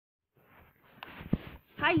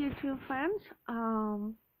Hi YouTube friends.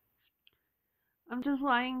 I'm just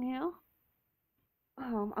lying here.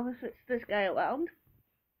 I'm gonna switch this guy around.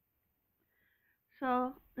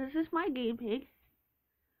 So this is my guinea pig.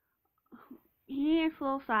 He is a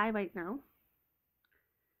little shy right now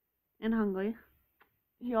and hungry.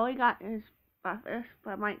 He only got his breakfast,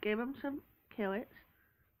 but I might give him some carrots.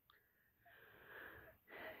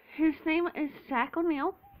 His name is Zach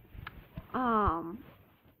O'Neill. Um,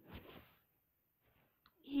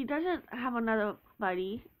 he doesn't have another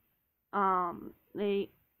buddy. They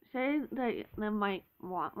say that they might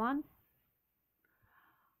want one.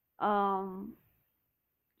 Um,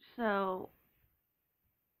 so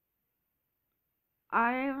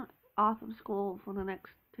I'm off of school for the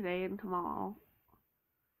next today and tomorrow.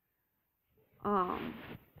 Um,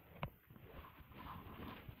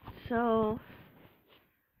 so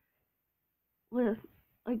with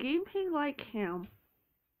a guinea pig like him,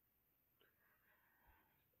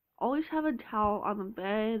 always have a towel on the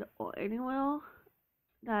bed or anywhere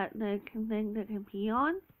that they can think they can pee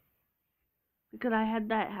on, because I had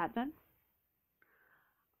that happen.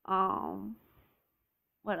 Um,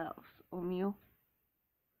 what else? O'Neil.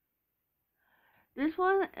 This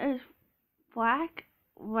one is black,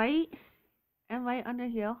 white, and right under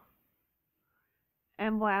here,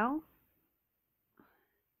 and brown,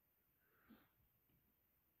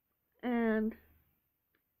 and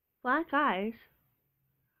black eyes.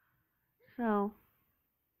 So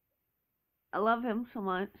I love him so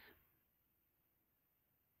much.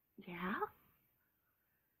 Yeah.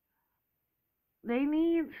 They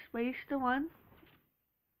need space to run,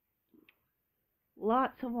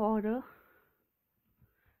 lots of water.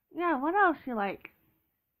 Yeah, what else you like?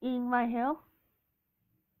 Eating my hill?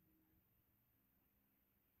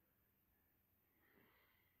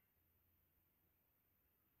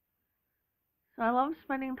 So I love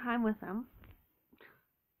spending time with them.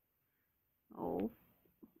 Oh,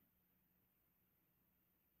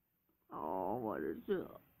 oh, what is it?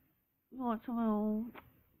 What's wrong?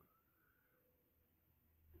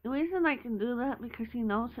 The reason I can do that because he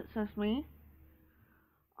knows it's just me.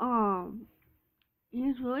 Um,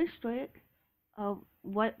 he's really strict of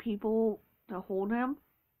what people to hold him.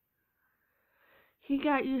 He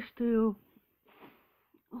got used to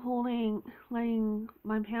letting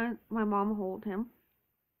my mom hold him.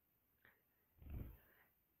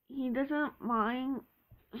 He doesn't mind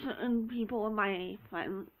certain people in my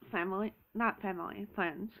family, not family,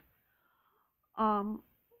 friends. Um,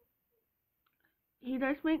 he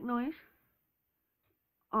does make noise.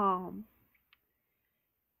 Um,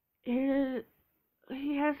 he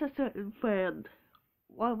he has a certain friend,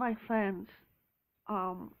 one of my friends.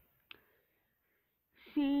 Um,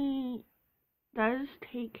 she does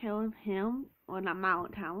take care of him when I'm out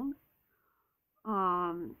of town.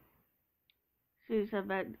 Um, she's a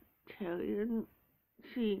vegetarian.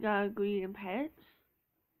 She got a greedy in pets.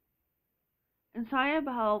 And sorry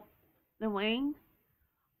about the rain.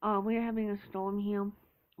 We're having a storm here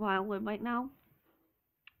where I live right now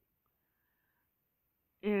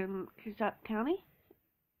in Kitsap County.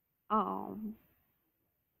 Um,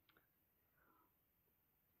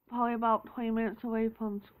 Probably about 20 minutes away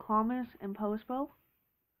from Columbus and Postville.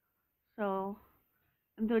 So,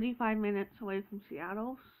 and 35 minutes away from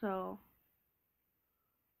Seattle.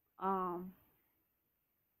 Um,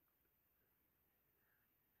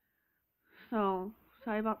 so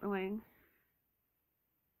sorry about the rain.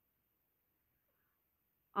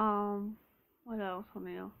 Um, what else,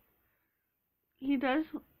 O'Neill? He does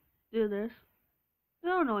do this.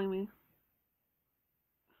 Don't annoy me.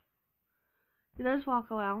 He does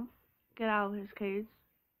walk around, get out of his cage.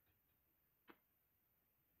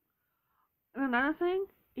 And another thing,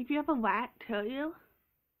 if you have a rat terrier,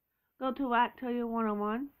 go to Rat Terrier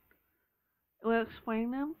 101. It will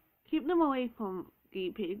explain them. Keep them away from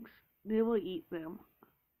guinea pigs. They will eat them.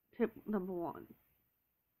 Tip number one.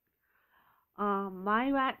 My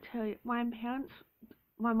rat terrier, my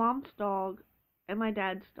mom's dog, and my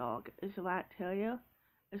dad's dog is a rat terrier.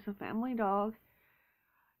 It's a family dog.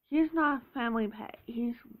 He's not a family pet.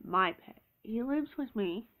 He's my pet. He lives with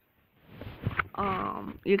me.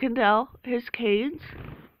 You can tell his cage.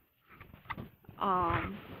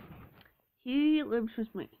 Um, he lives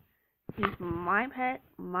with me. He's my pet.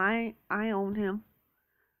 I own him.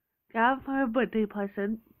 Got him for a birthday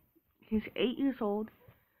present. He's 8 years old.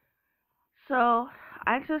 So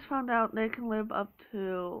I just found out they can live up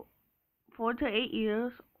to 4 to 8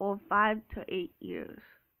 years or 5 to 8 years.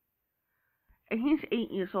 And he's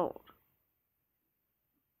 8 years old.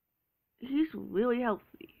 He's really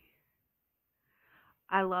healthy.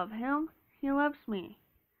 I love him. He loves me.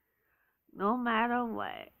 No matter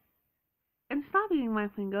what. and stop eating my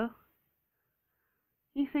finger.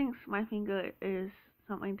 He thinks my finger is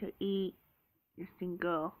something to eat. You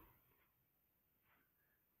stinker.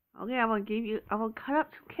 Okay, I'm gonna cut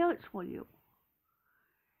up some carrots for you.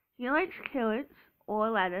 He likes carrots or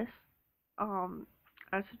lettuce,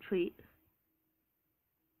 as a treat.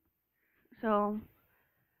 So,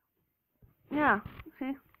 yeah,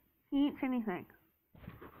 see, he eats anything.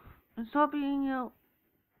 And stop being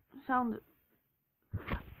sound.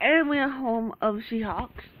 And we're home of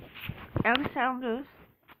Seahawks and Sounders.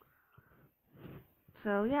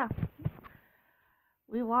 So yeah,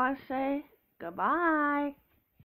 we want to say goodbye.